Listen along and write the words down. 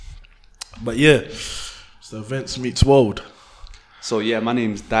But yeah, it's the Events Meets World. So yeah, my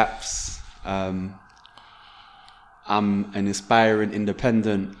name's Daps. I'm an inspiring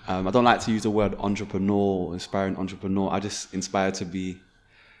independent. I don't like to use the word entrepreneur, inspiring entrepreneur. I just inspire to be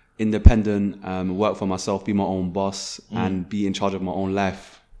independent, work for myself, be my own boss, and be in charge of my own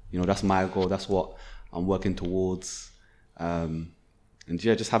life. You know, that's my goal. That's what I'm working towards. And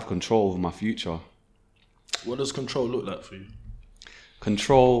yeah, just have control over my future. What does control look like for you?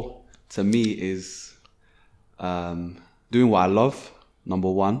 Control to me is doing what I love, number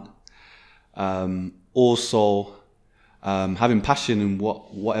one. Also, having passion in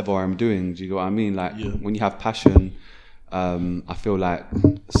whatever I'm doing. Do you get what I mean? Like when you have passion, I feel like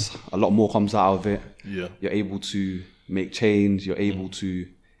a lot more comes out of it. Yeah. You're able to make change. You're able to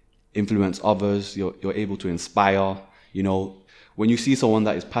influence others. You're able to inspire. You know, when you see someone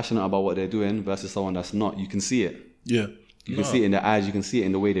that is passionate about what they're doing versus someone that's not, you can see it. Yeah. You can see it in their eyes. You can see it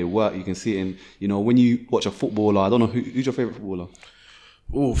in the way they work. You can see it in, you know, when you watch a footballer. I don't know who's your favorite footballer.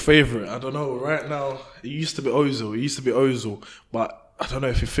 Oh, favourite. I don't know. Right now, it used to be Ozil. But I don't know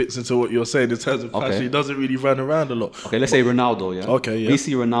if it fits into what you're saying in terms of passion. He doesn't really run around a lot. Okay, let's say Ronaldo, yeah? Okay, yeah. We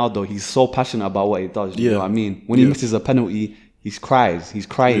see Ronaldo, he's so passionate about what he does. You know what I mean? When he misses a penalty, he cries. He's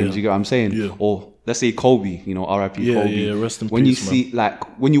crying. Do you get what I'm saying? Yeah. Or let's say Kobe, you know, R.I.P. Kobe. Yeah, rest in when peace, you see,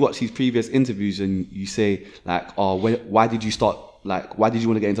 like, when you watch his previous interviews and you say, like, oh, why did you start, like, why did you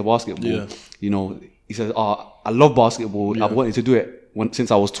want to get into basketball? Yeah. You know, he says, oh, I love basketball. Yeah. I've wanted to do it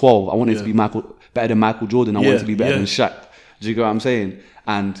since I was 12. I wanted to be better than Michael Jordan. I wanted to be better than Shaq. Do you get what I'm saying?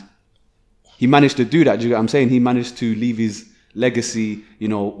 And he managed to do that. Do you get what I'm saying? He managed to leave his legacy. You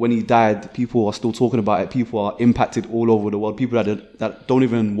know, when he died, people are still talking about it. People are impacted all over the world. People that don't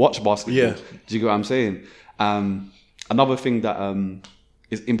even watch basketball. Yeah. Do you get what I'm saying? Another thing that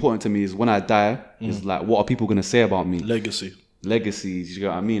is important to me is when I die, is like, what are people going to say about me? Legacies. You get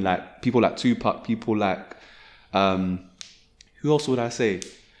what I mean? Like people like Tupac, people like who else would I say?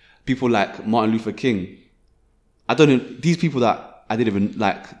 People like Martin Luther King. I don't know, these people that I didn't even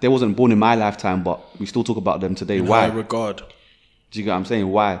like, they wasn't born in my lifetime, but we still talk about them today. Why? High regard. Do you get what I'm saying?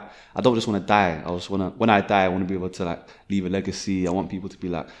 Why? I don't just want to die. When I die, I want to be able to like leave a legacy. I want people to be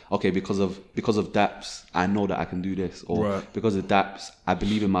like, okay, because of Daps, I know that I can do this, or because of Daps, I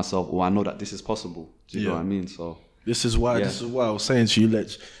believe in myself, or I know that this is possible. Do you know what I mean? So this is why I was saying to you,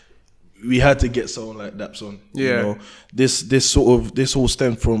 we had to get someone like Daps on. Yeah. You know, this all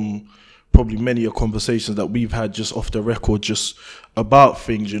stemmed from probably many conversations that we've had just off the record, just about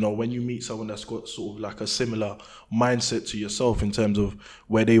things. You know, when you meet someone that's got sort of like a similar mindset to yourself in terms of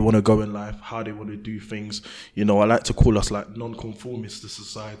where they want to go in life, how they want to do things. You know, I like to call us like non-conformists to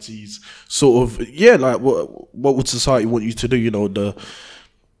society's sort of, like what would society want you to do? You know,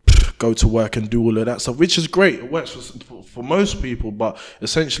 go to work and do all of that stuff, which is great. It works for most people, but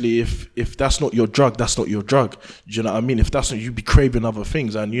essentially, if that's not your drug, that's not your drug. Do you know what I mean? If that's not, you be craving other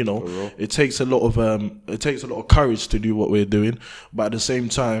things, and you know, it takes a lot of courage to do what we're doing. But at the same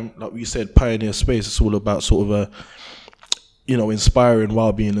time, like we said, pioneer space. It's all about sort of inspiring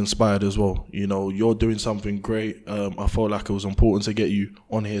while being inspired as well. You know, you're doing something great. I felt like it was important to get you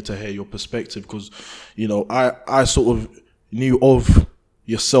on here to hear your perspective, because, you know, I sort of knew of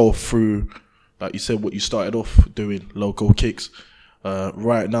yourself through, like you said, what you started off doing, local kicks.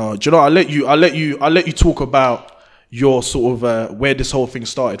 Right now, do you know? I'll let you talk about your sort of where this whole thing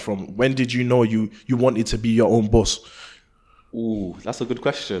started from. When did you know you wanted to be your own boss? Ooh, that's a good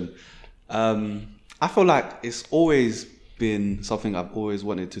question. I feel like it's always been something I've always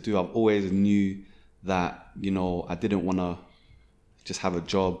wanted to do. I've always knew that, you know, I didn't want to just have a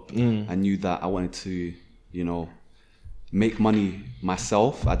job. I knew that I wanted to, you know, make money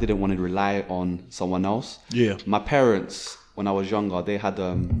myself. I didn't want to rely on someone else. Yeah. My parents, when I was younger, they had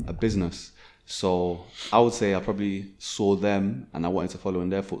a business. So I would say I probably saw them and I wanted to follow in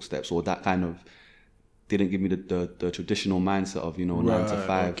their footsteps, or that kind of didn't give me the traditional mindset of, you know, 9 to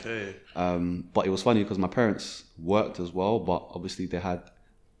 5. Okay. But it was funny because my parents worked as well, but obviously they had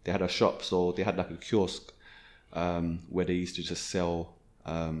a shop, so they had like a kiosk where they used to just sell,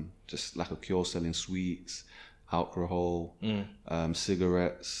 just like a kiosk selling sweets, alcohol,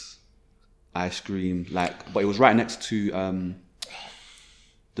 cigarettes, ice cream, but it was right next to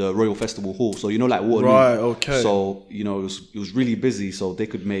the Royal Festival Hall, so you know, like Waterloo. Right, okay. So, you know, it was really busy, so they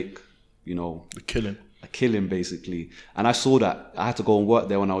could make, you know, a killing basically. And I saw that. I had to go and work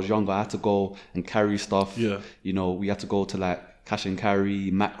there when I was younger. I had to go and carry stuff. Yeah. You know, we had to go to like cash and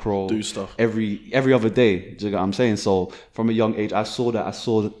carry, macro, do stuff every other day. Do you get what I'm saying? So from a young age, I saw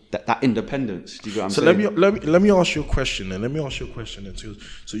that independence. Do you get what I'm saying? So let me ask you a question then.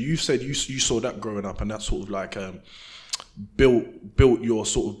 So you said you saw that growing up, and that's sort of like built your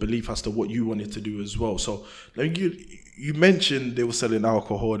sort of belief as to what you wanted to do as well. So like you mentioned they were selling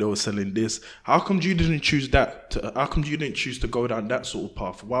alcohol, they were selling this. How come you didn't choose that? How come you didn't choose to go down that sort of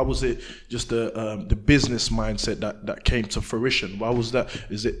path? Why was it just the business mindset that came to fruition? Why was that?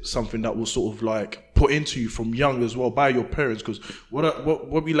 Is it something that was sort of like put into you from young as well by your parents? Because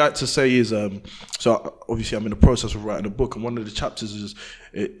what we like to say is, so obviously I'm in the process of writing a book, and one of the chapters is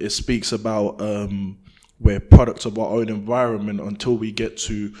it speaks about we're products of our own environment until we get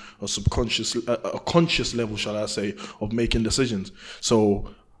to a conscious level, shall I say, of making decisions. So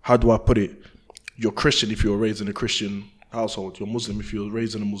how do I put it? You're Christian if you were raised in a Christian household. You're Muslim if you were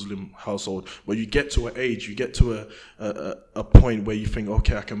raised in a Muslim household. But you get to an age, you get to a point where you think,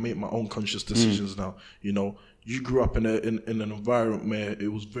 okay, I can make my own conscious decisions now. You know, you grew up in an environment where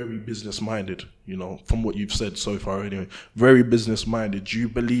it was very business minded. You know, from what you've said so far, anyway, very business minded. Do you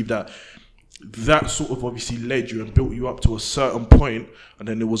believe that sort of obviously led you and built you up to a certain point, and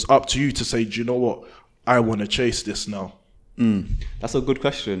then it was up to you to say, do you know what, I want to chase this now? That's a good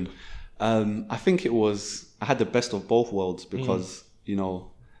question. I think I had the best of both worlds because, you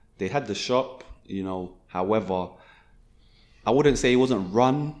know, they had the shop, you know, however, I wouldn't say it wasn't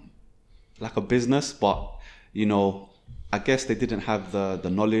run like a business, but, you know, I guess they didn't have the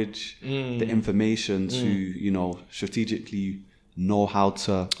knowledge, the information to, you know, strategically know how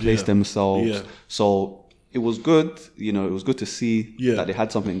to place themselves. Yeah. So it was good, you know, it was good to see that they had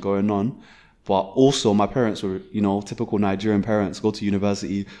something going on. But also my parents were, you know, typical Nigerian parents, go to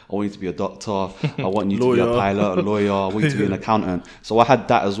university, I want you to be a doctor, I want you to be a pilot, a lawyer, I want you to be an accountant. So I had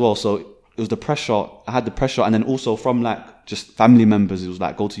that as well. So it was the pressure, I had the pressure, and then also from like just family members, it was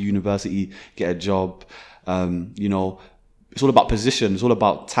like go to university, get a job, you know, it's all about position, it's all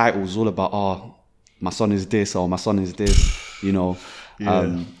about titles, it's all about, my son is this or my son is this. You know,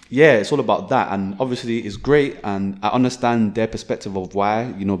 it's all about that. And obviously it's great. And I understand their perspective of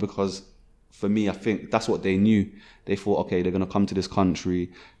why, you know, because for me, I think that's what they knew. They thought, okay, they're going to come to this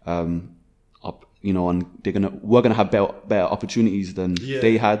country, you know, and we're going to have better opportunities than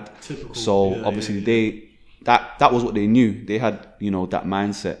they had. Typical. So obviously that was what they knew. They had, you know, that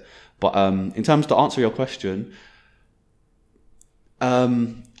mindset. But in terms to answer your question,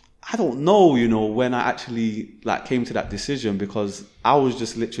 I don't know, you know, when I actually like came to that decision, because I was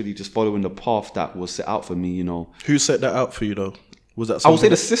just literally just following the path that was set out for me, you know. Who set that out for you though? Was that? I would say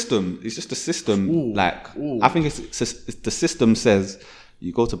the system. It's just the system. I think it's the system says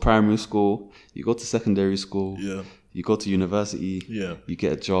you go to primary school, you go to secondary school, you go to university, you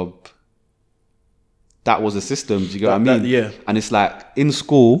get a job. That was the system. Do you get what I mean? And it's like in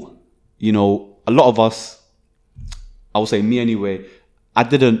school, you know, a lot of us, I would say me anyway, I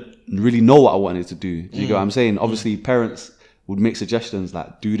didn't really know what I wanted to do. Do you get what I'm saying? Obviously, parents would make suggestions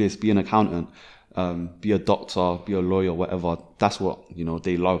like, do this, be an accountant, be a doctor, be a lawyer, whatever. That's what, you know,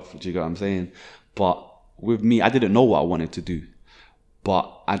 they love. Do you get what I'm saying? But with me, I didn't know what I wanted to do.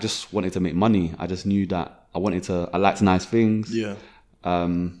 But I just wanted to make money. I just knew that I liked nice things.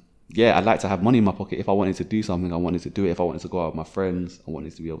 I'd like to have money in my pocket. If I wanted to do something, I wanted to do it. If I wanted to go out with my friends, I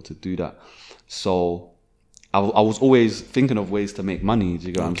wanted to be able to do that. So I was always thinking of ways to make money, do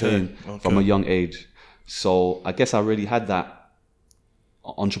you get what I'm saying? From a young age. So I guess I really had that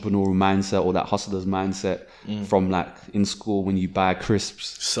entrepreneurial mindset or that hustler's mindset from like in school when you buy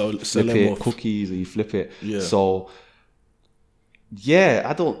crisps, flip it, cookies, and you flip it. So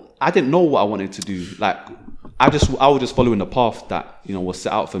I didn't know what I wanted to do. Like I was just following the path that, you know, was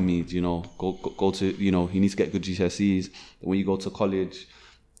set out for me. You know, go to, you know, you need to get good GCSEs. When you go to college,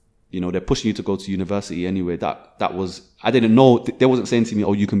 you know, they're pushing you to go to university anyway. That was, I didn't know, they wasn't saying to me,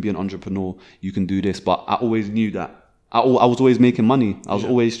 oh, you can be an entrepreneur, you can do this. But I always knew that. I was always making money. I was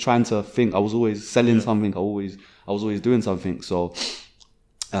always trying to think. I was always selling something. I was always doing something. So,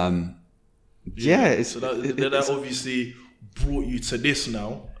 so that obviously brought you to this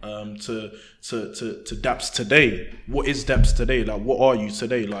now, to Daps today. What is Daps today? Like, what are you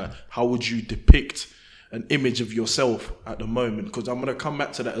today? Like, how would you depict an image of yourself at the moment? Because I'm going to come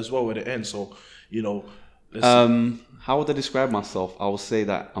back to that as well at the end. So, you know, how would I describe myself? I would say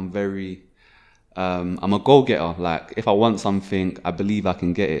that I'm very, I'm a go-getter. Like if I want something, I believe I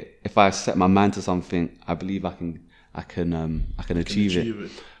can get it. If I set my mind to something, I believe I can achieve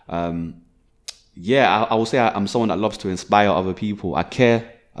it. I would say I'm someone that loves to inspire other people. I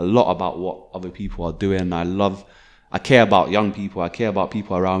care a lot about what other people are doing. I care about young people. I care about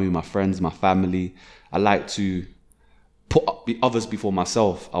people around me, my friends, my family. I like to put others before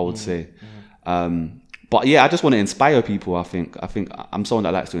myself, I would say. But I just want to inspire people. I think I'm someone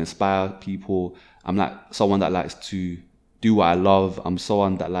that likes to inspire people. I'm like someone that likes to do what I love. I'm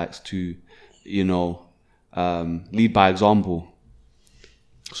someone that likes to, you know, lead by example.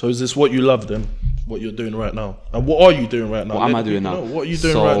 So is this what you love then? What you're doing right now? And what are you doing right now? What am I doing now? What are you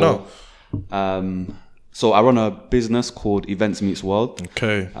doing right now? So I run a business called EventsMeetsWorld.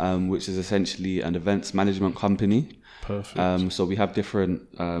 Okay. Which is essentially an events management company. Perfect. So we have different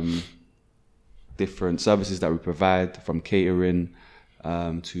services that we provide, from catering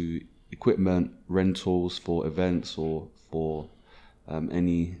to equipment rentals for events or for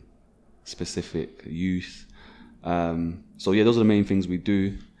any specific use. So yeah, those are the main things we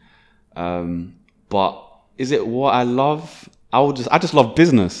do. But is it what I love? I just love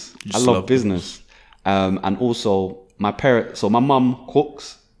business. I love business. And also my mum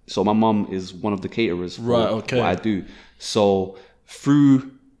cooks. So my mum is one of the caterers for what I do. So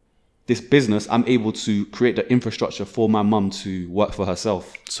through this business, I'm able to create the infrastructure for my mum to work for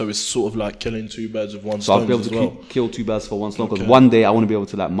herself. So it's sort of like killing two birds with one stone. So I'll be able to kill two birds for one stone. Because one day I want to be able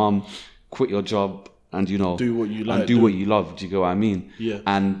to, like, mum, quit your job and, you know, do what you like, and do what you love. Do you get what I mean? Yeah.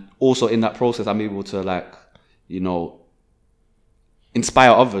 And also in that process, I'm able to, like, you know,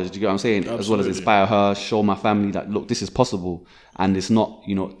 inspire others. Do you get what I'm saying? Absolutely. As well as inspire her, show my family that, look, this is possible, and it's not,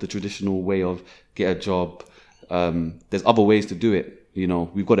 you know, the traditional way of get a job. There's other ways to do it. You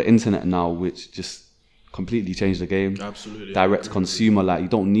know, we've got the internet now, which just completely changed the game. Absolutely. Direct consumer, like, you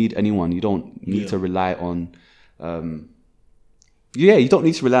don't need anyone. You don't need to rely on. You don't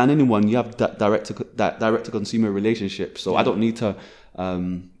need to rely on anyone. You have that direct to consumer relationship. So I don't need to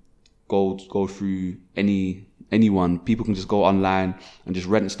go through anyone. People can just go online and just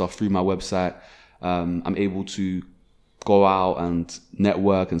rent stuff through my website. I'm able to go out and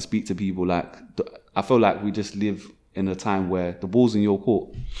network and speak to people. Like, I feel like we just live in a time where the ball's in your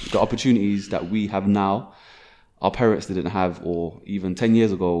court. The opportunities that we have now, our parents didn't have, or even 10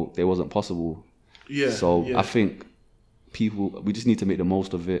 years ago, they wasn't possible. Yeah. So I think we just need to make the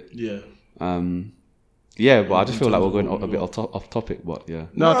most of it. Yeah. But I just feel like we're going a bit off topic, but yeah.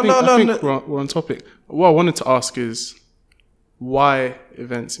 I think we're on topic. What I wanted to ask is, why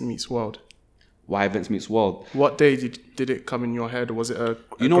Events Meets World? Why EventsMeetsWorld? What day did it come in your head, or was it a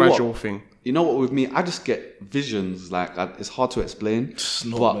gradual thing? You know what, with me, I just get visions. Like, it's hard to explain. It's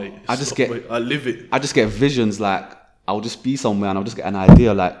not, but mate. I live it. I just get visions. Like, I'll just be somewhere and I'll just get an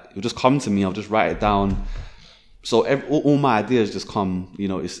idea. Like, it'll just come to me. I'll just write it down. So all my ideas just come. You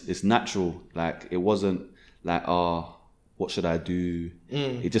know, it's natural. Like, it wasn't like, what should I do?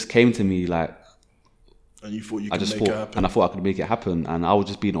 It just came to me, like. And you thought you could make it happen. And I thought I could make it happen, and I was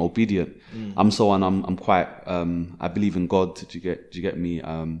just being obedient. I'm quite. I believe in God. Do you get me?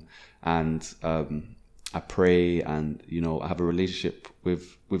 And I pray, and, you know, I have a relationship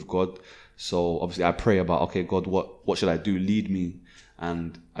with God. So obviously I pray about, okay, God, what should I do? Lead me.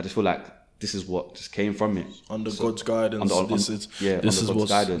 And I just feel like this is what just came from it. Under God's guidance. This is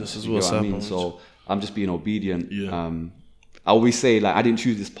what's happening. So I'm just being obedient. Yeah. I always say, like, I didn't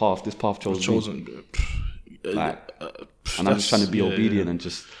choose this path. This path chose me. Like, and I'm just trying to be obedient and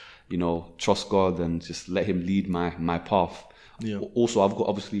just, you know, trust God and just let Him lead my path. Yeah. Also, I've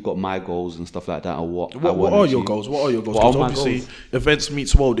obviously got my goals and stuff like that. And what are your goals? What are your goals? Because obviously, Events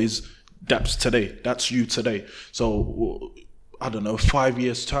Meets World that's today. That's you today. So I don't know, 5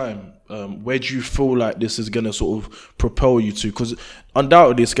 years time. Where do you feel like this is going to sort of propel you to? Because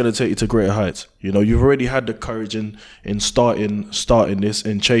undoubtedly it's going to take you to greater heights. You know, you've already had the courage in starting this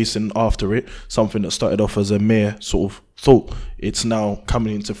and chasing after it. Something that started off as a mere sort of thought, it's now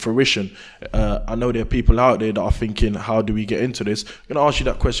coming into fruition. I know there are people out there that are thinking, how do we get into this? I'm going to ask you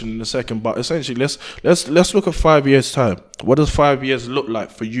that question in a second, but essentially let's look at 5 years time. What does 5 years look like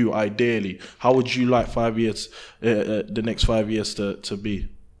for you ideally? How would you like 5 years, the next 5 years to be?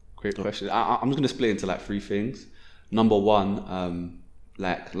 Great question. I'm just going to split into like three things. Number one,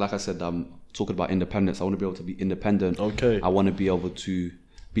 like I said, I'm talking about independence. I want to be able to be independent. Okay. I want to be able to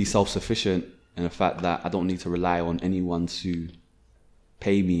be self-sufficient in the fact that I don't need to rely on anyone to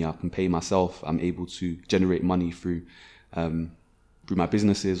pay me. I can pay myself. I'm able to generate money through my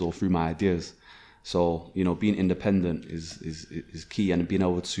businesses or through my ideas. So, you know, being independent is key, and being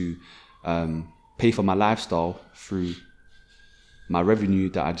able to pay for my lifestyle through my revenue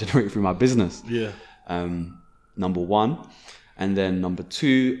that I generate through my business. Yeah. Number one. And then number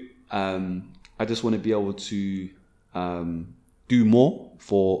two, I just want to be able to do more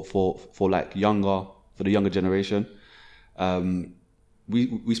for the younger generation.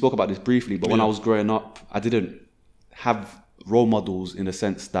 We spoke about this briefly, but when I was growing up, I didn't have role models, in the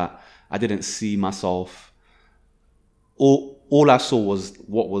sense that I didn't see myself. All I saw was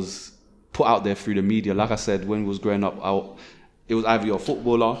what was put out there through the media. Like I said, when we was growing up, it was either you're a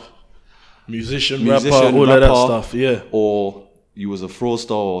footballer, musician, rapper, all of that stuff, yeah. Or you was a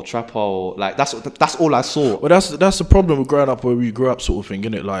fraudster or trapper, or like that's all I saw. Well, that's the problem with growing up where we grew up, sort of thing,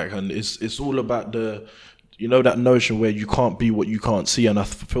 innit? Like, and it's all about the, you know, that notion where you can't be what you can't see, and I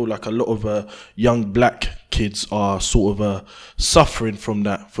feel like a lot of young black kids are sort of suffering from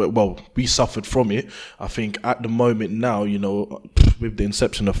that. Well, we suffered from it. I think at the moment now, you know, with the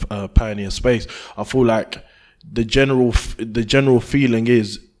inception of Pioneer Space, I feel like the general feeling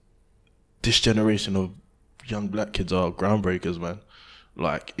is this generation of young black kids are groundbreakers, man.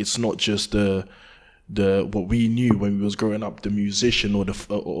 Like, it's not just the what we knew when we was growing up, the musician or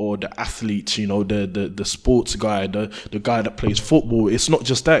the athlete, you know, the sports guy, the guy that plays football. It's not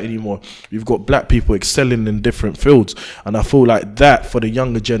just that anymore. We've got black people excelling in different fields, and I feel like that for the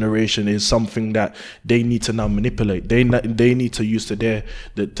younger generation is something that they need to now manipulate. They need to use to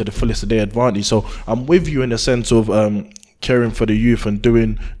the fullest of their advantage. So I'm with you in the sense of caring for the youth and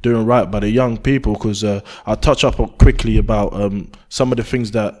doing right by the young people, because I'll touch up quickly about some of the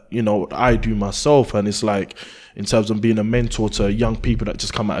things that, you know, I do myself, and it's like in terms of being a mentor to young people that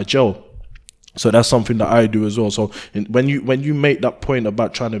just come out of jail. So that's something that I do as well. So when you make that point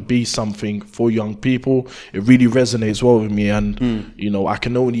about trying to be something for young people, it really resonates well with me, and you know, I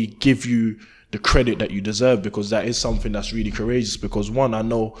can only give you the credit that you deserve, because that is something that's really courageous. Because one, I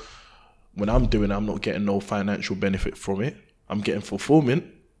know when I'm doing it, I'm not getting no financial benefit from it. I'm getting fulfillment,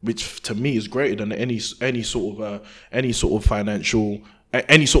 which to me is greater than any sort of financial,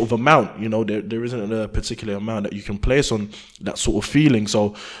 any sort of amount. You know, there isn't a particular amount that you can place on that sort of feeling.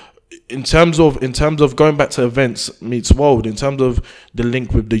 So in terms of going back to EventsMeetsWorld, in terms of the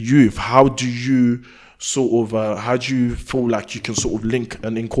link with the youth, how do you feel like you can sort of link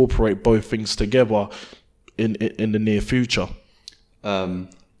and incorporate both things together in the near future?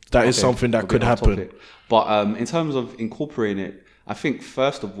 That is something that could happen. Topic. But in terms of incorporating it, I think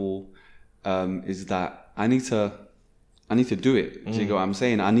first of all is that I need to do it. Do you get what I'm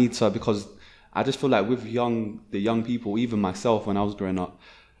saying? I need to, because I just feel like with the young people, even myself when I was growing up,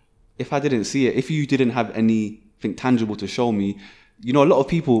 if I didn't see it, if you didn't have anything tangible to show me, you know, a lot of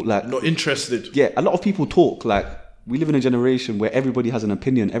people like not interested. Yeah, a lot of people talk like. We live in a generation where everybody has an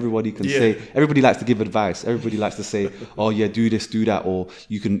opinion. Everybody can say. Everybody likes to give advice. Everybody likes to say, "Oh yeah, do this, do that," or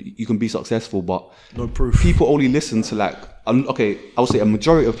you can be successful. But no proof. People only listen to I would say a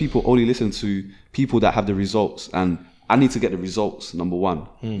majority of people only listen to people that have the results. And I need to get the results. Number one,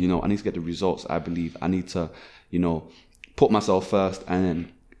 you know, I need to get the results. I believe I need to, you know, put myself first, and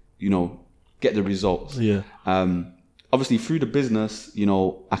then, you know, get the results. Yeah. Obviously, through the business, you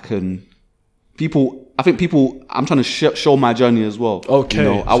know, I'm trying to show my journey as well. Okay, you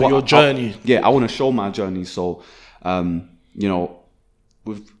know, your journey. I want to show my journey. So, you know,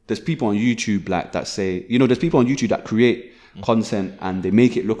 there's people on YouTube like that say, you know, there's people on YouTube that create content and they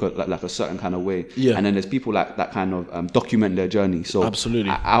make it look like a certain kind of way. Yeah. And then there's people like that kind of document their journey. So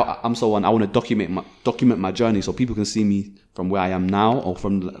absolutely, I'm someone, I want to document my journey so people can see me from where I am now, or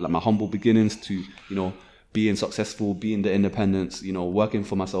from like my humble beginnings to, you know, being successful, being the independence, you know, working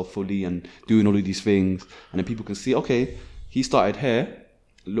for myself fully and doing all of these things. And then people can see, okay, he started here,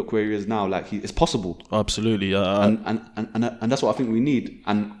 look where he is now. Like, it's possible. Absolutely. And that's what I think we need.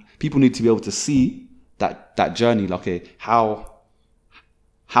 And people need to be able to see that journey. Like, okay, how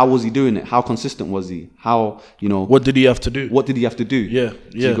was he doing it? How consistent was he? How, you know, what did he have to do? Yeah. Do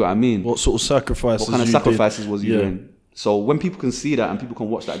you get what I mean? What sort of sacrifices? What kind of sacrifices was he doing? So when people can see that and people can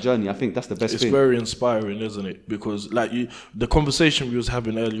watch that journey, I think that's the best thing. It's very inspiring, isn't it? Because like the conversation we was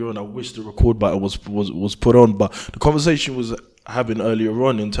having earlier on, I wish the record button was put on, but the conversation was having earlier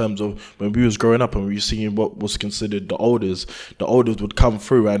on in terms of when we was growing up and we were seeing what was considered the elders would come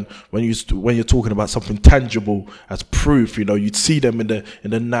through, and when you're talking about something tangible as proof, you know, you'd see them in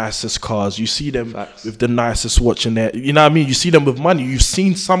the nicest cars, you see them with the nicest watch in there, you know what I mean? You see them with money, you've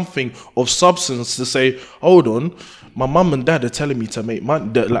seen something of substance to say, hold on, my mum and dad are telling me to make money,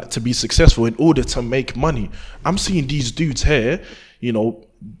 like to be successful in order to make money. I'm seeing these dudes here, you know,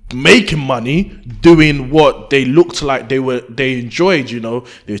 making money, doing what they looked like they enjoyed, you know,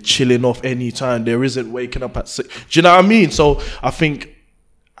 they're chilling off anytime, there isn't waking up at 6. Do you know what I mean? So I think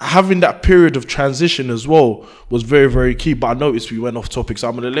having that period of transition as well was very, very key. But I noticed we went off topic, so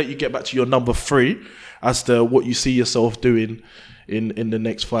I'm going to let you get back to your number 3 as to what you see yourself doing in the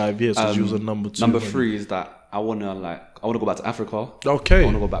next 5 years, because you was on number 2. Number 3 is that I want to go back to Africa. Okay. I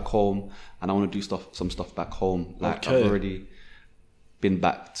want to go back home, and I want to do some stuff back home. Like, I've already been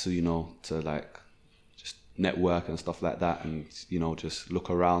back to, you know, to like just network and stuff like that, and, you know, just look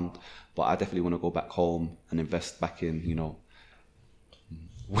around. But I definitely want to go back home and invest back in, you know,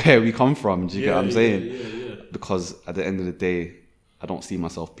 where we come from. Do you get what I'm saying? Yeah. Because at the end of the day, I don't see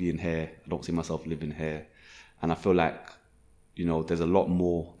myself being here. I don't see myself living here. And I feel like you know, there's a lot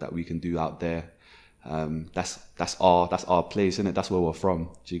more that we can do out there. That's our place, isn't it? That's where we're from.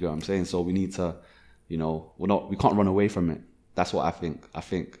 Do you get what I'm saying? So we need to, you know, we can't run away from it. That's what I think. I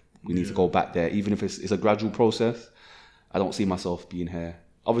think we need to go back there, even if it's a gradual process. I don't see myself being here.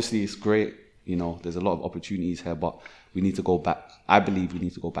 Obviously, it's great. You know, there's a lot of opportunities here, but we need to go back. I believe we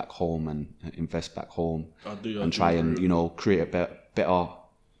need to go back home and invest back home and try and, you know, create a better.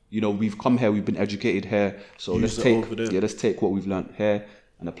 You know, we've come here, we've been educated here, so let's take what we've learned here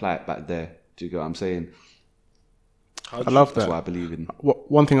and apply it back there. Do you get what I'm saying? I love that. That's what I believe in.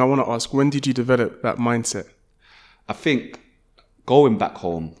 One thing I want to ask: when did you develop that mindset? I think going back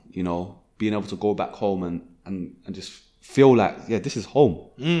home, you know, being able to go back home and just feel like, yeah, this is home.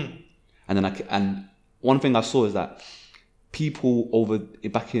 And then one thing I saw is that people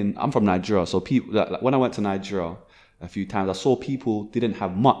I'm from Nigeria, so people like when I went to Nigeria a few times, I saw people didn't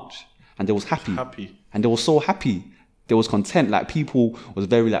have much and they was happy. And they were so happy. They was content. Like, people was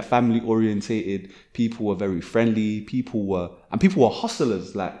very like family orientated. People were very friendly. People were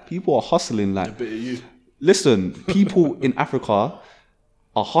hustlers. Like, people are hustling. Like, a bit of you. Listen, people in Africa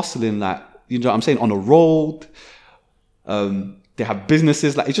are hustling. Like, you know what I'm saying, on the road. They have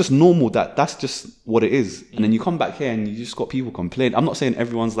businesses. Like, it's just normal. That's just what it is. And then you come back here and you just got people complain. I'm not saying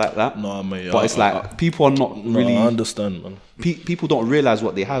everyone's like that. No, mate. But it's like people are not really. I understand, man. People don't realize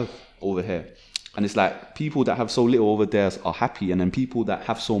what they have over here. And it's like people that have so little over there are happy, and then people that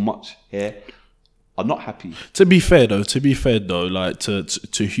have so much here are not happy. To be fair though, like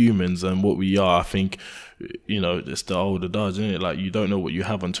to humans and what we are, I think, you know, it's the old adage, isn't it? Like, you don't know what you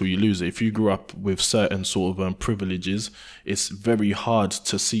have until you lose it. If you grew up with certain sort of privileges, it's very hard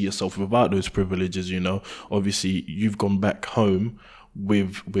to see yourself without those privileges, you know. Obviously, you've gone back home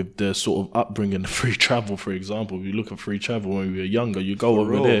with the sort of upbringing, free travel, for example. If you look at free travel when we were younger, you go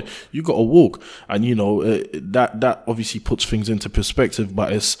over there, you got to walk, and you know that obviously puts things into perspective.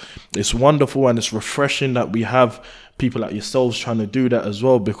 But it's wonderful and it's refreshing that we have people like yourselves trying to do that as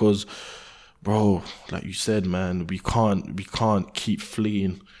well, because, bro, like you said, man, we can't keep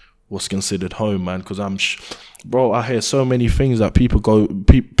fleeing what's considered home, man, because bro, I hear so many things that people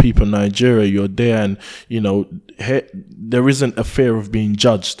in Nigeria, you're there, and you know, there isn't a fear of being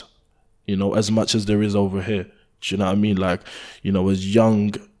judged, you know, as much as there is over here. Do you know what I mean? Like, you know, as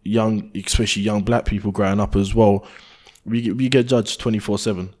young, especially young black people growing up as well, we get judged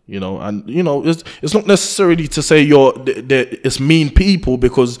 24/7, you know, and you know, it's not necessarily to say it's mean people,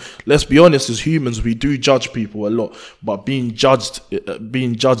 because let's be honest, as humans we do judge people a lot, but being judged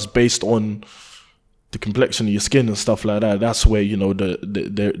based on the complexion of your skin and stuff like that, that's where, you know,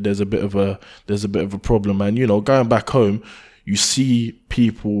 there's a bit of a problem. And you know, going back home, you see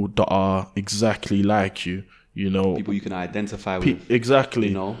people that are exactly like you know, people you can identify with, exactly,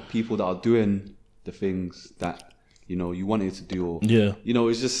 you know, people that are doing the things that, you know, you wanted to do, or, yeah, you know,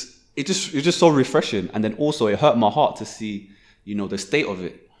 it's just so refreshing. And then also it hurt my heart to see, you know, the state of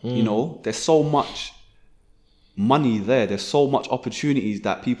it. You know, there's so much money there, there's so much opportunities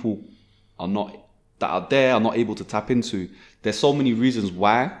that people are not able to tap into. There's so many reasons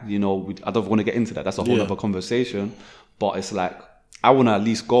why, you know, I don't want to get into that. That's a whole other conversation. But it's like, I want to at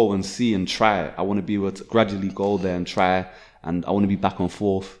least go and see and try. I want to be able to gradually go there and try, and I want to be back and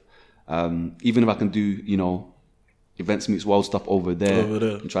forth. Even if I can do, you know, EventsMeetsWorld stuff over there,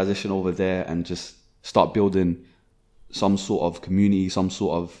 and transition over there, and just start building some sort of community, some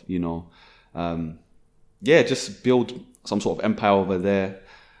sort of, you know, just build some sort of empire over there,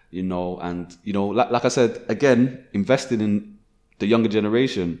 you know. And, you know, like I said, again, investing in the younger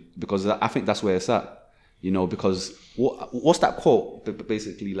generation, because I think that's where it's at, you know, because what's that quote?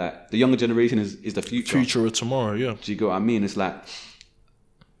 Basically, like, the younger generation is the future. Future of tomorrow, yeah. Do you get what I mean? It's like,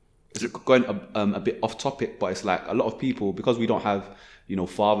 it's going a bit off topic, but it's like a lot of people, because we don't have, you know,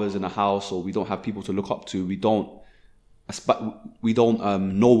 fathers in the house, or we don't have people to look up to, we don't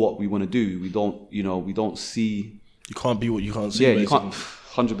know what we want to do. We don't see. You can't be what you can't see. Yeah, basically. You can't.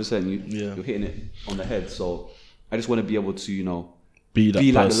 100%. You're hitting it on the head. So I just want to be able to, you know, be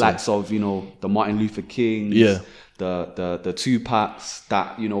like the likes of, you know, the Martin Luther Kings, the Tupacs,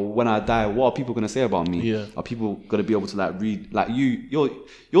 that, you know, when I die, what are people going to say about me? Yeah. Are people going to be able to like read, like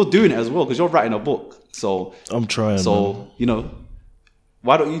you're doing it as well, because you're writing a book. So I'm trying. So, man, you know,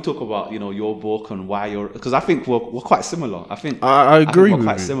 why don't you talk about, you know, your book and why you're, because I think we're quite similar. I agree. We're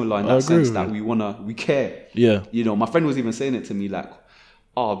quite similar in that sense that we care. Yeah. You know, my friend was even saying it to me, like,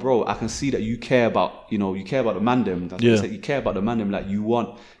 oh, bro, I can see that you care about, you know, you care about the mandem. That's what I said. You care about the mandem,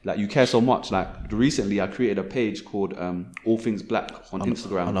 like you care so much. Like, recently I created a page called All Things Black on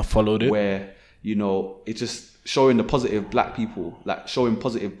Instagram. And I followed it. Where, you know, it's just showing the positive black people, like showing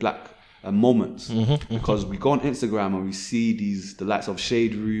positive black moments, because we go on Instagram and we see the likes of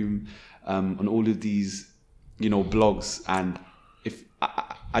Shade Room, and all of these, blogs, and if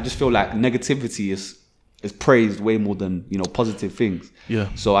I just feel like negativity is praised way more than positive things. Yeah.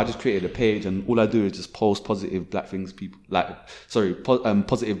 So I just created a page, and all I do is just post positive black things,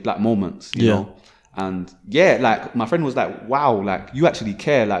 positive black moments. You know. And like my friend was like, "Wow, like you actually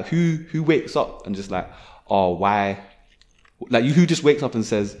care. Like who wakes up and just like, oh, why? Like who just wakes up and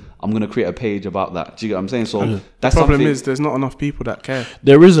says, I'm gonna create a page about that." Do you get what I'm saying? So that's the problem is there's not enough people that care.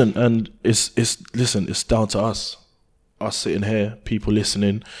 There isn't, and it's down to us sitting here, people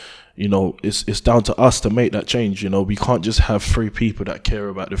listening. It's down to us to make that change. We can't just have 3 people that care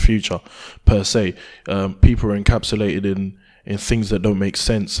about the future per se. People are encapsulated in things that don't make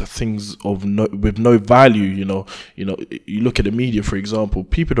sense, things with no value. You look at the media, for example.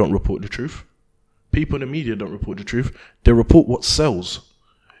 People don't report the truth. People in the media don't report the truth. They report what sells.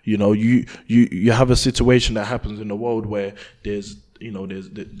 You have a situation that happens in the world where there's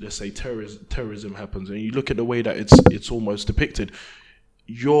let's say terrorism happens, and you look at the way that it's almost depicted.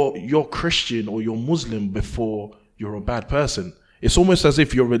 You're Christian or you're Muslim before you're a bad person. It's almost as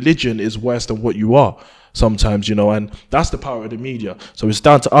if your religion is worse than what you are sometimes, and that's the power of the media. So it's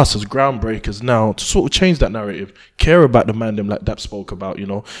down to us as groundbreakers now to sort of change that narrative, care about the man them like Dap spoke about.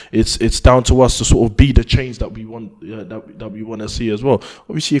 It's down to us to sort of be the change that we want, that we want to see as well.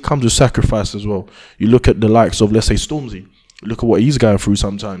 Obviously it comes with sacrifice as well. You look at the likes of, let's say, Stormzy. Look at what he's going through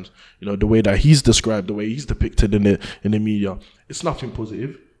sometimes. The way that he's described, the way he's depicted in the media, it's nothing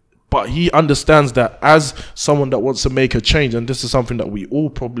positive. But he understands that as someone that wants to make a change, and this is something that we all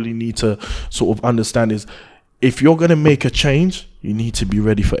probably need to sort of understand, is if you're going to make a change, you need to be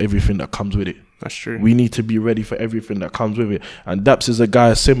ready for everything that comes with it. That's true. We need to be ready for everything that comes with it. And Daps is a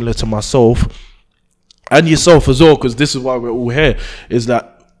guy similar to myself and yourself as well, because this is why we're all here, is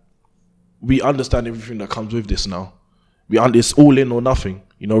that we understand everything that comes with this now. It's all in or nothing.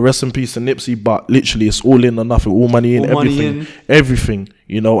 Rest in peace to Nipsey, but literally it's all in or nothing, all money in, everything,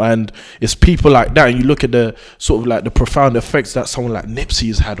 and it's people like that. And you look at the sort of like the profound effects that someone like Nipsey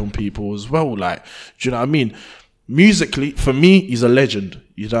has had on people as well. Like, do you know what I mean? Musically, for me, he's a legend.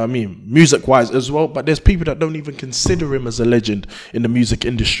 You know what I mean? Music-wise as well. But there's people that don't even consider him as a legend in the music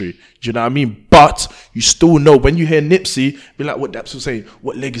industry. Do you know what I mean? But you still know when you hear Nipsey, be like what Daps was saying,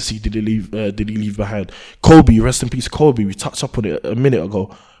 what legacy did he leave behind? Kobe, rest in peace, Kobe. We touched up on it a minute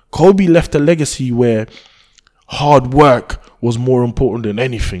ago. Kobe left a legacy where hard work was more important than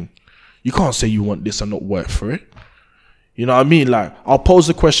anything. You can't say you want this and not work for it. You know what I mean? Like, I'll pose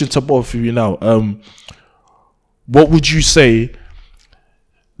the question to both of you now. What would you say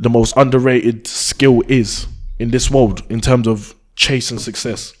the most underrated skill is in this world in terms of chasing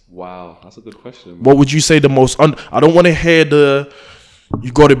success? Wow, that's a good question, man. What would you say the most... I don't want to hear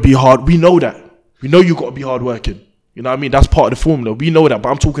you got to be hard. We know that. We know you got to be hard working. You know what I mean? That's part of the formula. We know that. But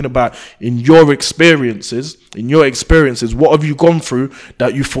I'm talking about in your experiences, what have you gone through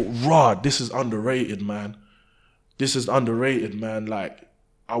that you thought, this is underrated, man. This is underrated, man. Like,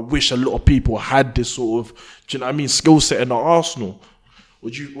 I wish a lot of people had this sort of, do you know what I mean, skill set in the arsenal.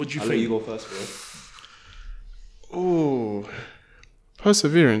 What do you think? I'll let you go first, bro. Oh,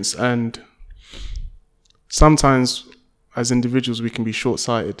 perseverance. And sometimes as individuals we can be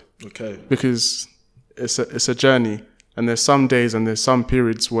short-sighted. Okay. Because it's a journey, and there's some days and there's some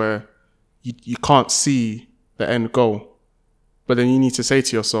periods where you can't see the end goal. But then you need to say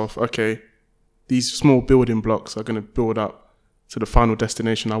to yourself, okay, these small building blocks are going to build up to the final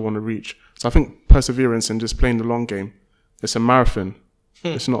destination I want to reach. So I think perseverance and just playing the long game. It's a marathon.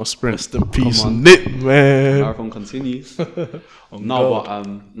 It's not a sprint. Rest in peace, Nick, man. Marathon continues. I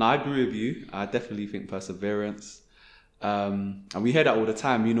agree with you. I definitely think perseverance. And we hear that all the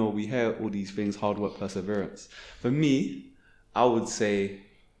time. We hear all these things: hard work, perseverance. For me, I would say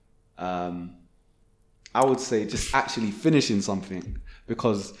just actually finishing something,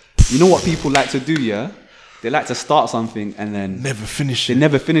 because you know what people like to do, yeah. They like to start something and then never finish it,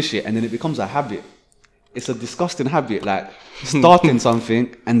 and then it becomes a habit. It's a disgusting habit, like starting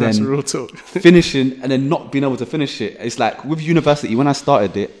something and then real talk. finishing and then not being able to finish it. It's like with university, when I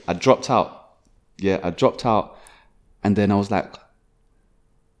started it, I dropped out. Yeah, I dropped out, and then I was like,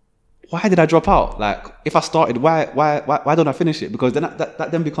 why did I drop out? Like, if I started, why don't I finish it? Because then that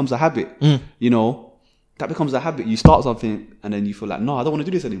then becomes a habit. That becomes a habit. You start something and then you feel like, no, I don't want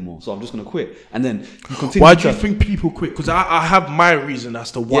to do this anymore, so I'm just going to quit. And then you continue. Why do you think people quit? Because I have my reason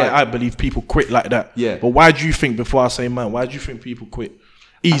as to why I believe people quit like that. Yeah. But why do you think, before I say mine, why do you think people quit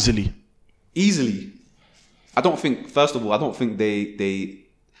easily? I don't think, first of all, they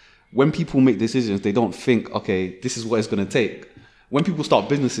when people make decisions, they don't think, okay, this is what it's going to take. when people start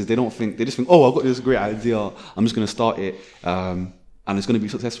businesses, they just think, oh, I've got this great idea, I'm just going to start it, and it's going to be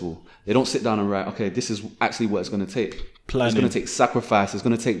successful. They don't sit down and write, okay, this is actually what it's going to take. Planning. It's going to take sacrifice. It's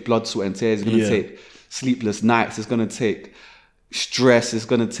going to take blood, sweat, and tears. It's going to take sleepless nights. It's going to take stress. It's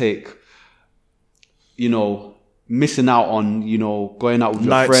going to take, missing out on, going out with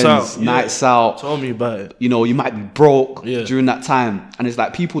your friends, nights out. Tell me about it. You might be broke during that time. And it's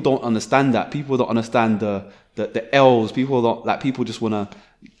like, people don't understand that. People don't understand the L's. People just want to,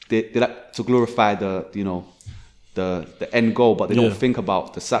 they like to glorify the end goal, but they don't think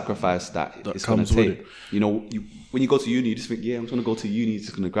about the sacrifice that it's going to take. When you go to uni, you just think, I'm just going to go to uni,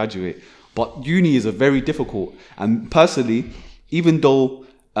 just going to graduate. But uni is a very difficult. And personally, even though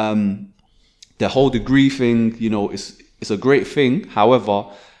the whole degree thing, it's a great thing. However,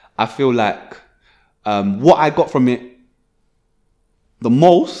 I feel like what I got from it the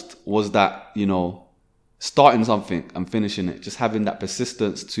most was that, starting something and finishing it, just having that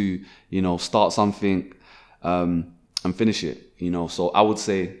persistence to, start something and finish it, So I would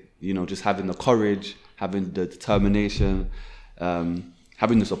say, just having the courage, having the determination,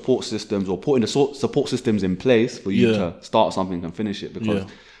 having the support systems, or putting the support systems in place for you to start something and finish it. Because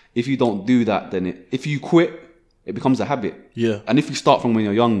if you don't do that, then if you quit, it becomes a habit. Yeah. And if you start from when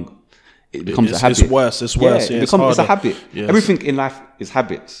you're young, it becomes a habit. It's worse. It's a habit. Yes. Everything in life is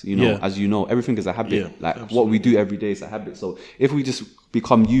habits, as you know. Everything is a habit. Yeah, like absolutely. What we do every day is a habit. So if we just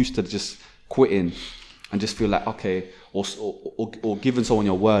become used to just quitting and just feel like, okay, or giving someone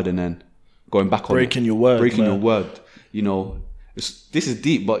your word and then going back on breaking your word, this is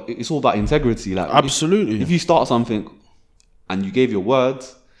deep, but it's all about integrity. Like, absolutely. If you start something and you gave your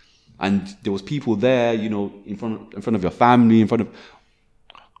words, and there was people there, in front of your family,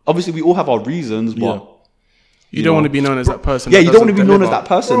 obviously we all have our reasons, but you don't want to be known as that person. Yeah, you don't want to be known as that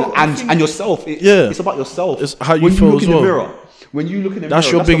person, and yourself. It's about yourself. It's how you feel as well. When you look in the mirror,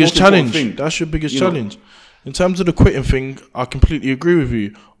 that's your biggest challenge. That's your biggest challenge. In terms of the quitting thing, I completely agree with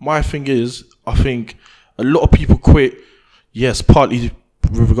you. My thing is, I think a lot of people quit. Yes, partly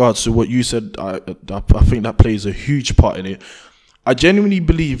with regards to what you said. I think that plays a huge part in it. I genuinely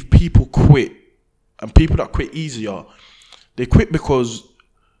believe people quit, and people that quit easier, they quit because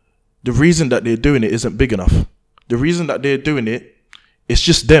the reason that they're doing it isn't big enough. The reason that they're doing it, it's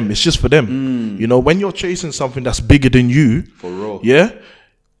just them. It's just for them. When you're chasing something that's bigger than you, for real,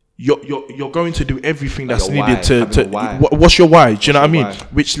 you're going to do everything that's needed to what's your why? Do you know what I mean?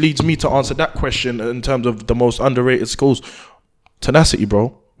 Which leads me to answer that question in terms of the most underrated skills. Tenacity,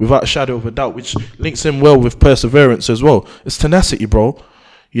 bro. Without a shadow of a doubt, which links in well with perseverance as well. It's tenacity, bro.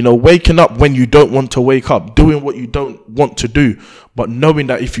 Waking up when you don't want to wake up, doing what you don't want to do, but knowing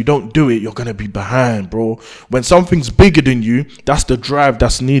that if you don't do it, you're going to be behind, bro. When something's bigger than you, that's the drive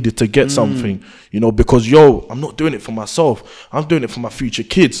that's needed to get something, because, I'm not doing it for myself. I'm doing it for my future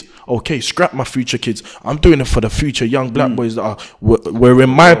kids. Okay, scrap my future kids. I'm doing it for the future young black boys that were in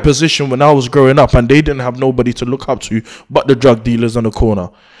my position when I was growing up, and they didn't have nobody to look up to but the drug dealers on the corner,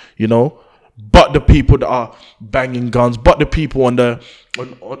 but the people that are banging guns, but the people in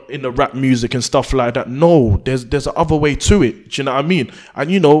the rap music and stuff like that. No, there's an other way to it. Do you know what I mean? And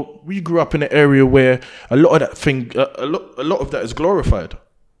we grew up in an area where a lot of that thing, a lot of that is glorified.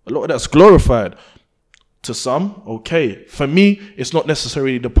 A lot of that's glorified. To some, okay. For me, it's not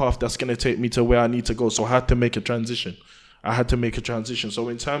necessarily the path that's going to take me to where I need to go. So I had to make a transition. So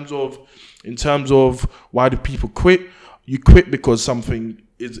in terms of why do people quit? You quit because something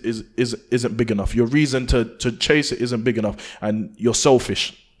isn't big enough. Your reason to chase it isn't big enough, and you're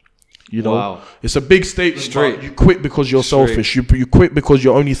selfish. Wow. It's a big statement. But you quit because you're selfish. You quit because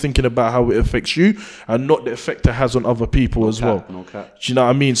you're only thinking about how it affects you and not the effect it has on other people as well. Do you know what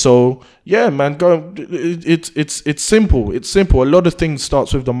I mean? So yeah, man, it's simple. It's simple. A lot of things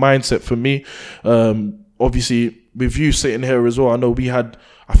starts with the mindset for me. Obviously, with you sitting here as well, I know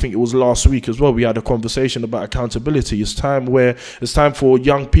I think it was last week as well, we had a conversation about accountability. It's time for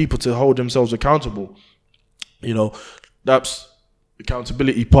young people to hold themselves accountable. That's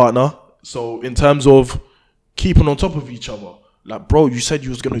accountability partner. So in terms of keeping on top of each other, like, bro, you said you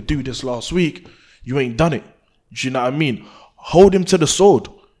was going to do this last week. You ain't done it. Do you know what I mean? Hold him to the sword.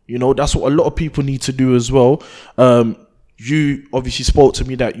 That's what a lot of people need to do as well. You obviously spoke to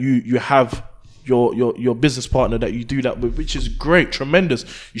me that you have your business partner that you do that with, which is great, tremendous.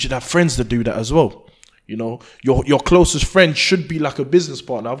 You should have friends that do that as well. Your closest friend should be like a business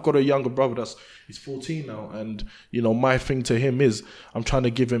partner. I've got a younger brother he's 14 now, and my thing to him is I'm trying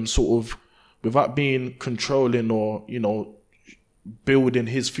to give him sort of, without being controlling or building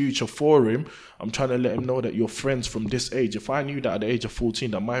his future for him, I'm trying to let him know that your friends from this age, if I knew that at the age of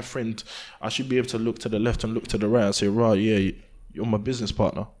 14 that my friend, I should be able to look to the left and look to the right and say, right, yeah, you're my business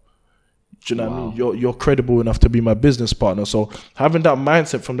partner. Do you know what I mean? You're credible enough to be my business partner. So having that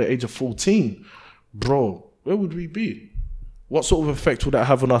mindset from the age of 14, bro, where would we be? What sort of effect would that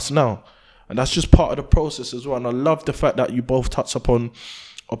have on us now? And that's just part of the process as well. And I love the fact that you both touch upon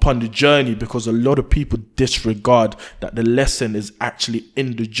the journey, because a lot of people disregard that the lesson is actually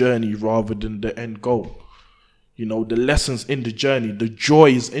in the journey rather than the end goal. You know, the lessons in the journey, the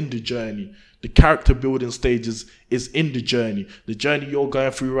joy is in the journey, the character building stages is in the journey. The journey you're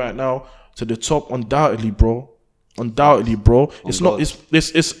going through right now to the top, undoubtedly, bro. It's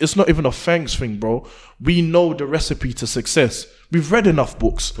not even a thanks thing, bro. We know the recipe to success. We've read enough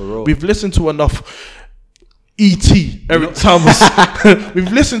books. We've listened to enough E.T. Eric Thomas.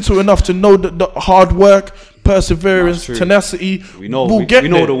 We've listened to enough to know that the hard work, perseverance, tenacity. We know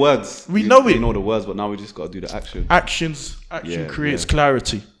the words. We know it. We know the words, but now we just got to do the action. Action creates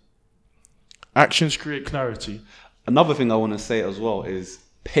clarity. Actions create clarity. Another thing I want to say as well is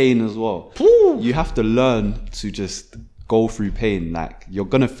pain as well. Ooh. You have to learn to just go through pain. Like, you're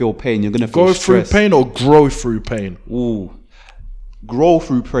gonna feel pain. You're gonna feel stress. Through pain or grow through pain. Ooh. Grow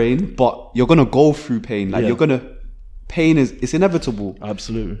through pain, but you're gonna go through pain. Like, pain it's inevitable.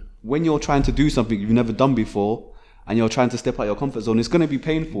 Absolutely. When you're trying to do something you've never done before and you're trying to step out your comfort zone, it's gonna be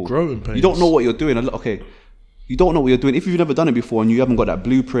painful. Growing pain. You don't know what you're doing. Okay, you don't know what you're doing. If you've never done it before and you haven't got that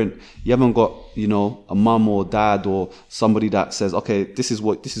blueprint, you haven't got, a mum or dad or somebody that says, okay, this is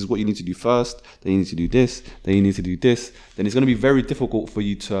what you need to do first, then you need to do this, then you need to do this, then it's gonna be very difficult for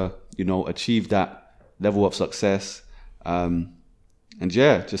you to, achieve that level of success. And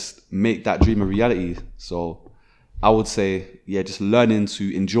just make that dream a reality. So I would say, just learning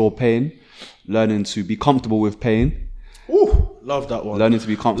to endure pain, learning to be comfortable with pain. Ooh, love that one. Learning to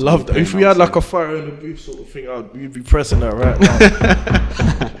be comfortable with pain. If we had like a fire in the booth sort of thing, we'd be pressing that right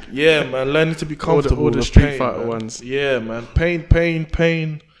now. Yeah, man, learning to be comfortable all the with Street pain, Fighter man. ones. Yeah, man,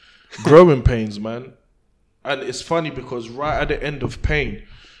 pain, growing pains, man. And it's funny because right at the end of pain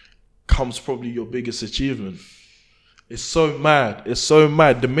comes probably your biggest achievement. It's so mad.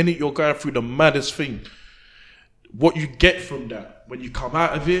 The minute you're going through the maddest thing, what you get from that, when you come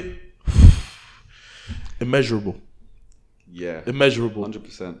out of it, immeasurable. Yeah. Immeasurable.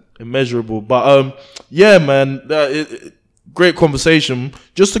 100%. Immeasurable. But, man, great conversation.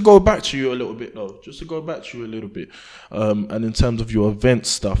 Just to go back to you a little bit, though. And in terms of your event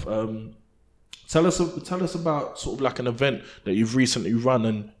stuff, Tell us about sort of like an event that you've recently run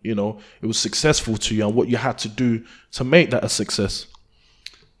and, it was successful to you and what you had to do to make that a success.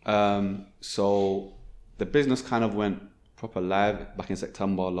 So the business kind of went proper live back in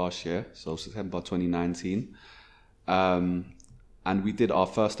September last year, so September 2019. And we did our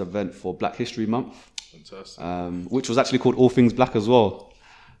first event for Black History Month. Fantastic. Which was actually called All Things Black as well.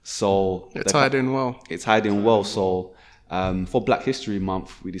 So it tied in well. So for Black History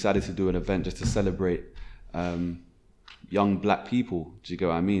Month, we decided to do an event just to celebrate young black people. Do you get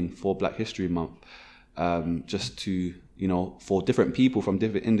what I mean? For Black History Month, just to, for different people from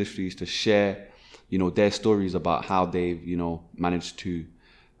different industries to share, their stories about how they've, managed to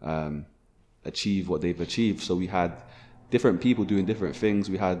achieve what they've achieved. So we had different people doing different things.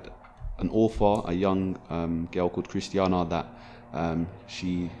 We had an author, a young girl called Christiana that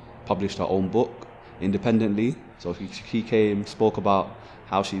she published her own book independently. So he came, spoke about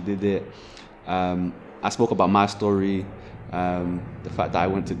how she did it. I spoke about my story, the fact that I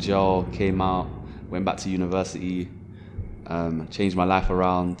went to jail, came out, went back to university, changed my life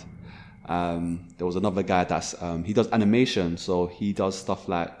around. There was another guy that's he does animation, so he does stuff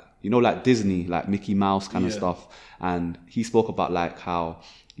like, like Disney, like Mickey Mouse kind of stuff. And he spoke about like how,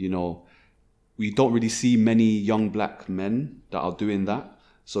 we don't really see many young black men that are doing that.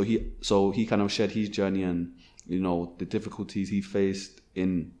 So he kind of shared his journey and, the difficulties he faced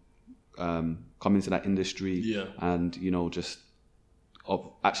in coming to that industry, and just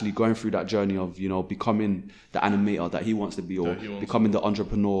of actually going through that journey of becoming the animator that he wants to be, or becoming the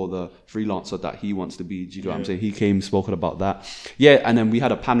entrepreneur, the freelancer that he wants to be. Do you know what I'm saying? He came, spoken about that, and then we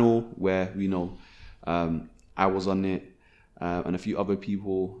had a panel where I was on it, and a few other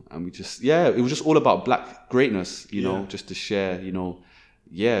people, and we just it was just all about black greatness, just to share,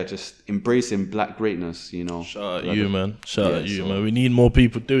 just embracing black greatness, Shout out you, man. Shout out you, man. We need more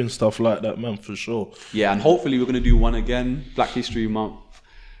people doing stuff like that, man, for sure. Yeah, and hopefully we're going to do one again, Black History Month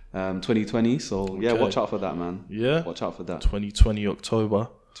 2020. So, watch out for that, man. Yeah? Watch out for that. 2020, October.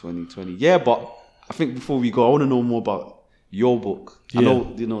 2020. Yeah, but I think before we go, I want to know more about your book. I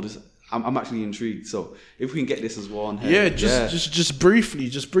know, this. I'm actually intrigued. So, if we can get this as well on here. Just briefly.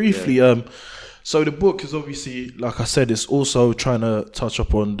 So the book is obviously, like I said, it's also trying to touch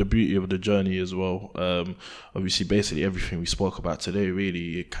upon the beauty of the journey as well. Obviously, basically everything we spoke about today,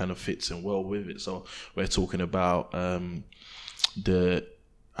 really, it kind of fits in well with it. So we're talking about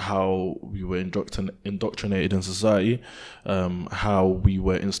how we were indoctrinated in society, how we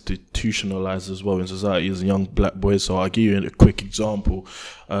were institutionalized as well in society as young black boys. So I'll give you a quick example.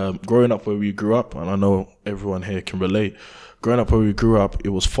 Growing up where we grew up, and I know everyone here can relate, growing up where we grew up, it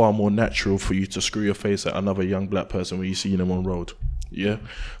was far more natural for you to screw your face at another young black person when you see them on road. Yeah?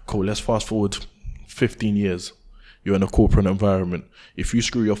 Cool. Let's fast forward 15 years. You're in a corporate environment. If you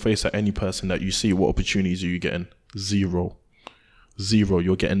screw your face at any person that you see, what opportunities are you getting? Zero.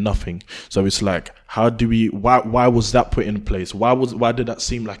 You're getting nothing. So it's like, why was that put in place? Why did that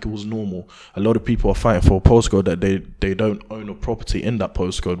seem like it was normal? A lot of people are fighting for a postcode that they don't own a property in that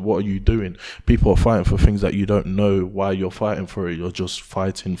postcode. What are you doing? People are fighting for things that you don't know why you're fighting for it. You're just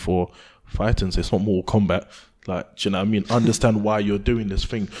fighting for fighting. So it's not Mortal Kombat. Like, do you know what I mean? Understand why you're doing this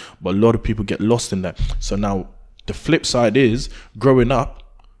thing. But a lot of people get lost in that. So now the flip side is, growing up,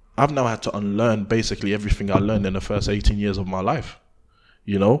 I've now had to unlearn basically everything I learned in the first 18 years of my life.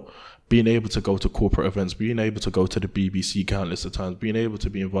 You know, being able to go to corporate events, being able to go to the BBC countless of times, being able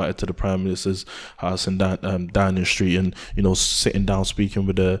to be invited to the Prime Minister's house in Downing Street, and, you know, sitting down speaking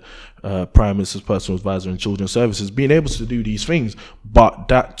with the Prime Minister's personal advisor in children's services, being able to do these things. But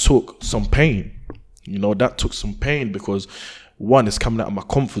that took some pain. You know, that took some pain because, one, it's coming out of my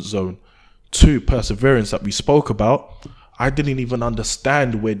comfort zone. Two, perseverance that we spoke about. I didn't even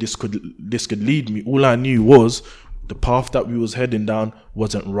understand where this could lead me. All I knew was the path that we was heading down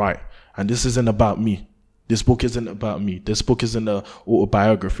wasn't right. And this isn't about me. This book isn't about me. This book isn't an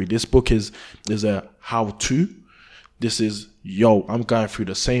autobiography. This book is a how-to. This is, I'm going through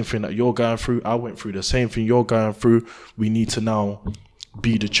the same thing that you're going through. I went through the same thing you're going through. We need to now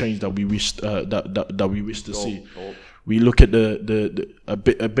be the change that we wish that we wish to see. We look at a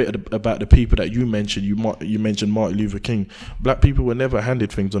bit about the people that you mentioned. You mentioned Martin Luther King. Black people were never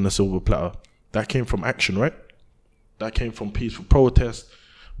handed things on a silver platter. That came from action, right? That came from peaceful protest,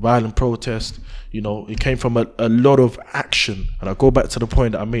 violent protest. You know, it came from a lot of action. And I go back to the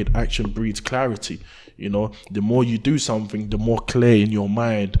point that I made: action breeds clarity. You know, the more you do something, the more clear in your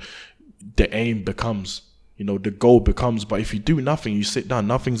mind the aim becomes. You know, the goal becomes. But if you do nothing, you sit down,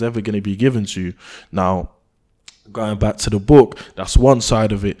 nothing's ever going to be given to you. Now, going back to the book, that's one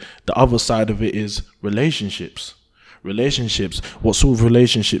side of it. The other side of it is relationships. What sort of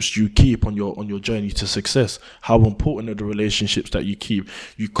relationships do you keep on your journey to success? How important are the relationships that you keep?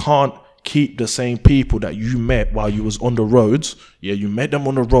 You can't keep the same people that you met while you was on the roads. Yeah, you met them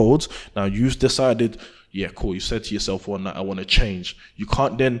on the roads. Now you've decided, yeah, cool, you said to yourself one night, I want to change. You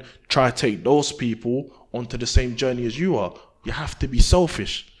can't then try to take those people onto the same journey as you are. You have to be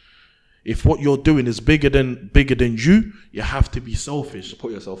selfish. If what you're doing is bigger than you, you have to be selfish.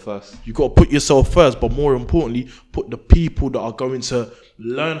 Put yourself first. You got to put yourself first, but more importantly, put the people that are going to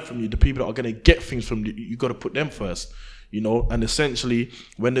learn from you, the people that are going to get things from you. You got to put them first, you know. And essentially,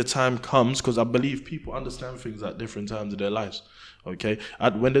 when the time comes, because I believe people understand things at different times of their lives. Okay,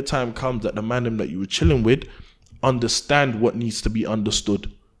 when the time comes that the man that you were chilling with understand what needs to be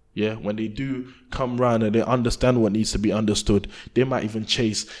understood. Yeah, when they do come round and they understand what needs to be understood, they might even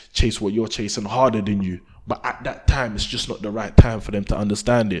chase what you're chasing harder than you. But at that time, it's just not the right time for them to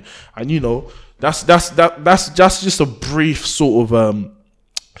understand it. And you know, that's just a brief sort of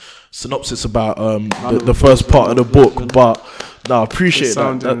synopsis about the first part of the book. But no, I appreciate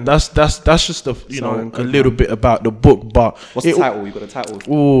that. That's just a little bit about the book. But what's the title? You got a title?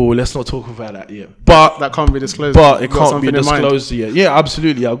 Oh, let's not talk about that yet. But that can't be disclosed. But it can't be disclosed yet. Yeah,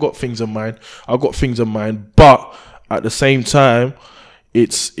 absolutely. I've got things in mind. But at the same time,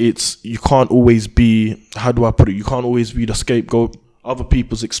 it's you can't always be. How do I put it? You can't always be the scapegoat. Other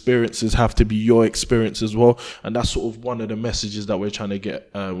people's experiences have to be your experience as well, and that's sort of one of the messages that we're trying to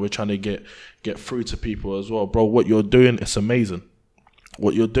get. Get through to people as well, bro. What you're doing, it's amazing.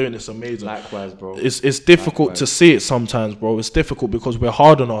 Likewise, bro. It's difficult to see it sometimes, bro. It's difficult because we're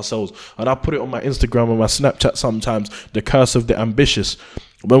hard on ourselves, and I put it on my Instagram and my Snapchat sometimes. The curse of the ambitious.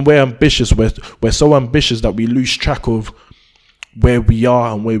 When we're ambitious, we're so ambitious that we lose track of where we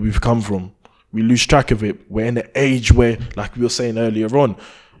are and where we've come from. We lose track of it. We're in an age where, like we were saying earlier on,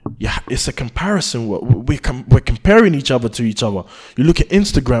 yeah, it's a comparison. We're comparing each other to each other. You look at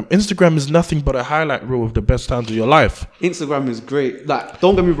Instagram. Instagram is nothing but a highlight reel of the best times of your life. Instagram is great. Like,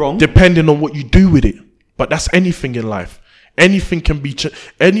 don't get me wrong. Depending on what you do with it, but that's anything in life. Anything can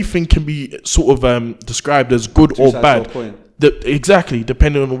be sort of described as good or bad, Exactly,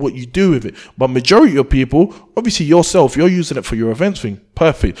 depending on what you do with it. But majority of people, obviously yourself, you're using it for your events thing.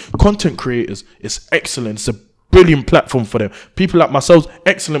 Perfect. Content creators, it's excellent. It's a brilliant platform for them. People like myself,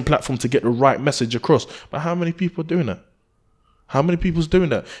 excellent platform to get the right message across. But how many people are doing that? How many people's doing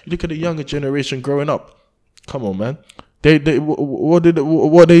that? You look at the younger generation growing up. Come on, man. What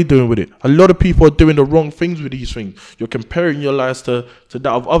are they doing with it? A lot of people are doing the wrong things with these things. You're comparing your lives to that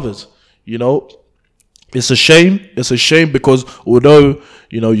of others. You know, it's a shame. It's a shame because although,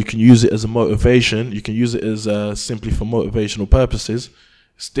 you know, you can use it as a motivation, you can use it as simply for motivational purposes.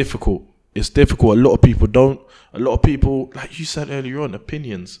 It's difficult. It's difficult. A lot of people don't. A lot of people, like you said earlier on,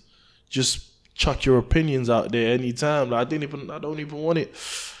 opinions. Just chuck your opinions out there anytime. Like, I don't even want it.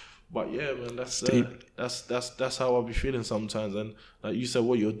 But yeah, man, that's how I'll be feeling sometimes. And like you said,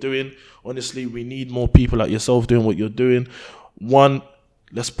 what you're doing, honestly, we need more people like yourself doing what you're doing. One,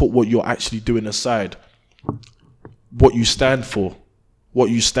 let's put what you're actually doing aside. What you stand for. What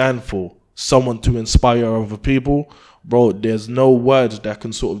you stand for. Someone to inspire other people. Bro, there's no words that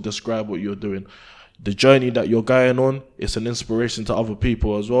can sort of describe what you're doing. The journey that you're going on, it's an inspiration to other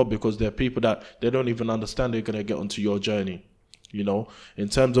people as well, because there are people that they don't even understand they're going to get onto your journey. You know, in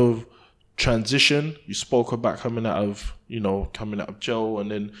terms of transition, you spoke about coming out of jail and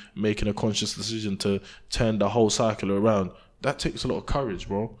then making a conscious decision to turn the whole cycle around. That takes a lot of courage,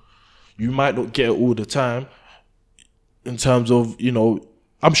 bro. You might not get it all the time in terms of, you know,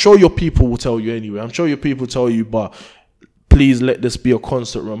 I'm sure your people will tell you anyway. I'm sure your people tell you, but please let this be a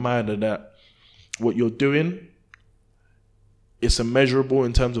constant reminder that what you're doing, it's immeasurable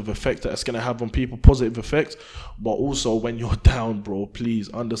in terms of effect that it's going to have on people, positive effects. But also when you're down, bro, please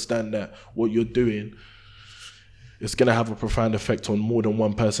understand that what you're doing, it's going to have a profound effect on more than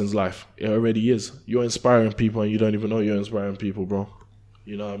one person's life. It already is. You're inspiring people and you don't even know you're inspiring people, bro.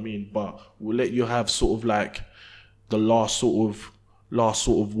 You know what I mean? But we'll let you have sort of like the last sort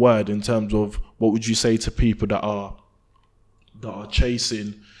of word in terms of what would you say to people that are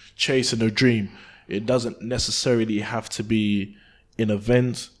chasing a dream. It doesn't necessarily have to be in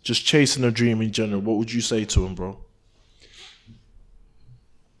events, just chasing a dream in general. What would you say to them, bro?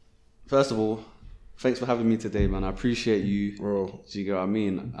 First of all, thanks for having me today, man. I appreciate you, bro. Do you get what I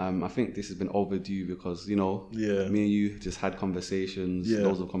mean? I think this has been overdue because, you know, me and you just had conversations,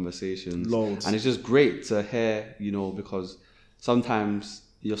 loads of conversations. Loads. And it's just great to hear, you know, because sometimes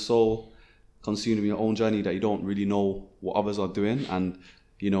you're so consumed in your own journey that you don't really know what others are doing. And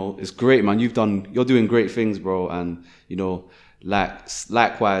you know, it's great, man. You're doing great things, bro. And, you know,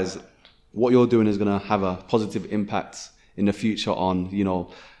 likewise, what you're doing is going to have a positive impact in the future on, you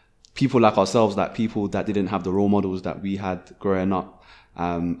know, people like ourselves, like people that didn't have the role models that we had growing up.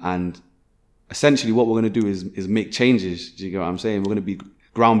 And essentially what we're going to do is make changes. Do you get what I'm saying? We're going to be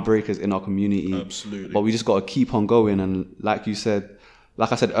groundbreakers in our community. Absolutely. But we just got to keep on going. And like I said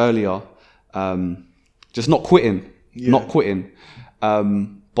earlier, just not quitting. Not quitting.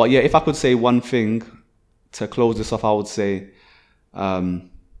 But yeah, if I could say one thing to close this off, I would say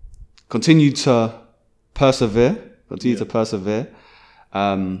continue to persevere,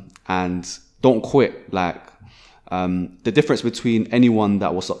 and don't quit. Like the difference between anyone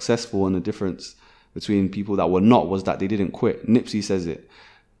that was successful and the difference between people that were not was that they didn't quit. Nipsey says it,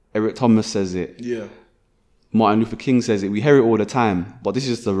 Eric Thomas says it, Martin Luther King says it. We hear it all the time, but this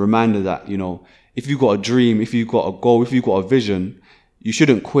is just a reminder that, you know, if you've got a dream, if you've got a goal, if you've got a vision, you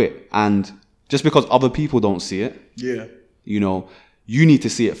shouldn't quit. And just because other people don't see it, you know, you need to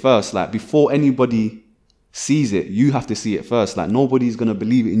see it first. Like, before anybody sees it, you have to see it first. Like, nobody's going to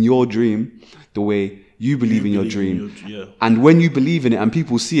believe in your dream the way you believe in your dream. And when you believe in it and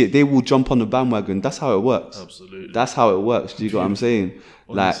people see it, they will jump on the bandwagon. That's how it works. Absolutely. That's how it works. Do you get what I'm saying?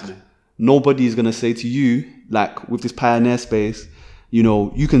 Honestly. Like, nobody's going to say to you, like, with this pioneer space, you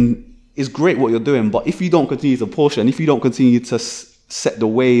know, it's great what you're doing, but if you don't continue to push and if you don't continue to set the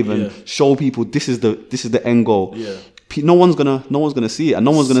wave and show people this is the end goal, no one's gonna see it, and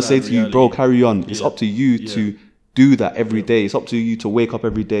no one's gonna say to you, bro, carry on. It's up to you to do that every day. It's up to you to wake up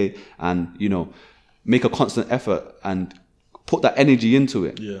every day and, you know, make a constant effort and put that energy into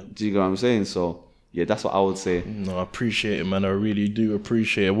it. Do you get what I'm saying? So yeah, that's what I would say. No, I appreciate it, man. I really do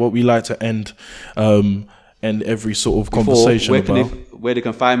appreciate it. What we like to end every sort of conversation where they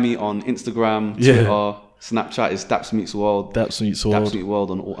can find me on Instagram, Twitter, Snapchat is DapsMeetsWorld. DapsMeetsWorld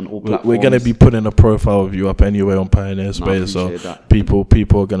on all platforms. We're going to be putting a profile of you up anyway on Pioneer Space, so people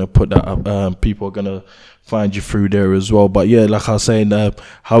are going to put that up. People are going to find you through there as well. But yeah, like I was saying,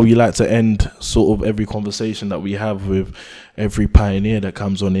 how we like to end sort of every conversation that we have with every pioneer that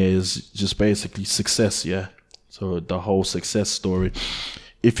comes on here is just basically success. Yeah, so the whole success story.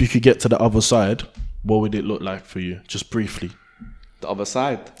 If you could get to the other side, what would it look like for you? Just briefly. The other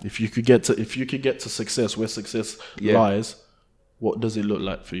side. If you could get to success, where success lies, what does it look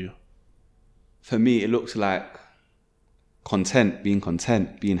like for you? For me, it looks like being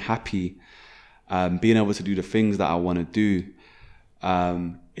content, being happy, being able to do the things that I want to do.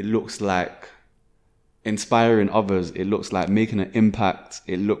 It looks like inspiring others. It looks like making an impact.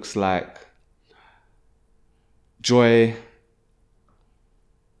 It looks like joy,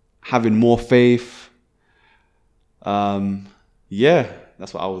 having more faith. Yeah,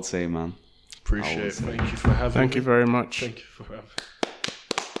 that's what I would say, man. Appreciate it. Thank you for having me. Thank you very much. Thank you for having me.